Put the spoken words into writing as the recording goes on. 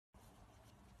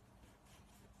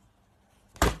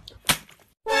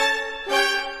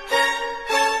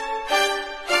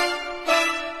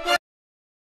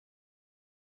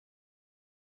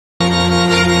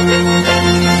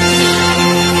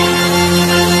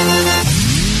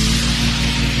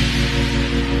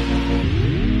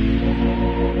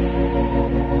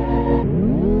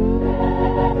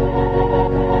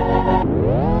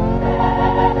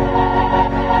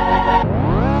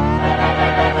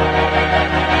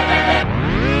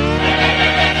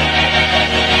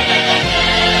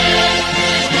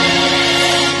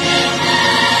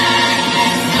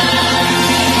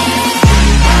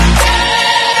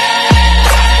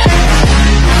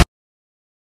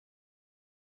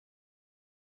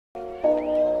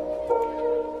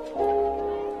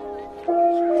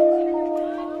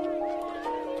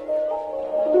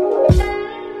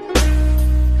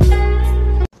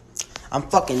I'm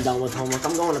fucking done with homework.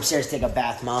 I'm going upstairs to take a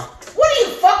bath, Ma. What are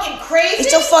you, fucking crazy?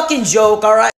 It's a fucking joke,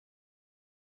 alright?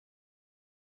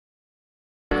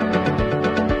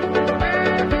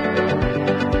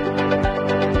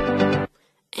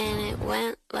 And it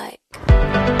went like...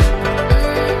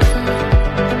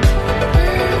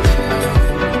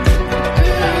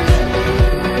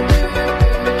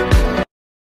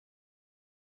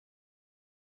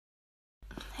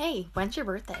 Hey, when's your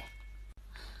birthday?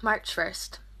 March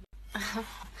 1st.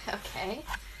 Okay.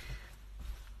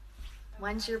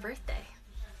 When's your birthday?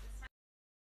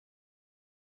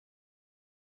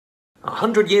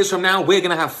 100 years from now, we're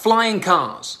gonna have flying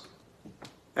cars.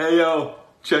 Hey yo,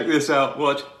 check this out,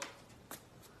 watch.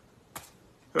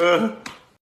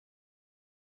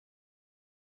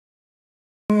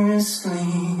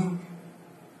 Sleep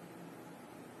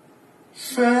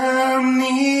from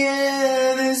the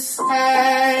other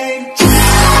side.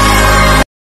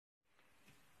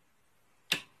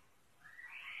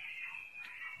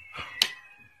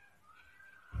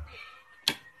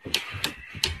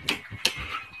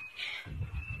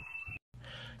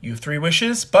 You have 3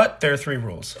 wishes, but there are 3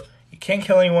 rules. You can't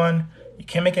kill anyone, you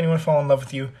can't make anyone fall in love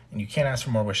with you, and you can't ask for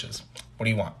more wishes. What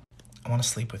do you want? I want to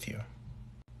sleep with you.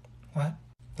 What?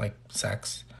 Like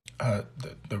sex?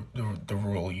 The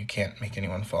rule, you can't make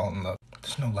anyone fall in love.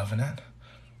 There's no love in it.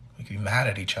 We could be mad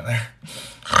at each other.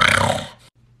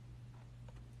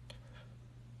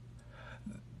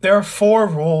 There are 4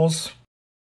 rules.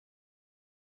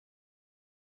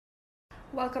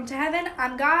 Welcome to heaven.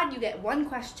 I'm God. You get 1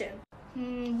 question.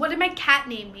 What did my cat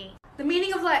name me? The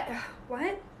meaning of what?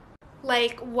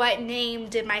 Like, what name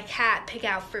did my cat pick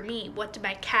out for me? What did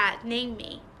my cat name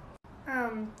me?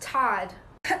 Todd.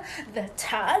 The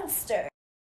Toddster.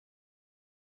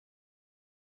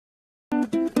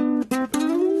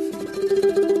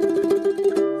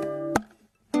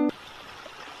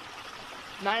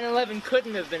 9/11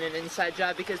 couldn't have been an inside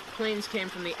job because planes came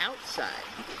from the outside.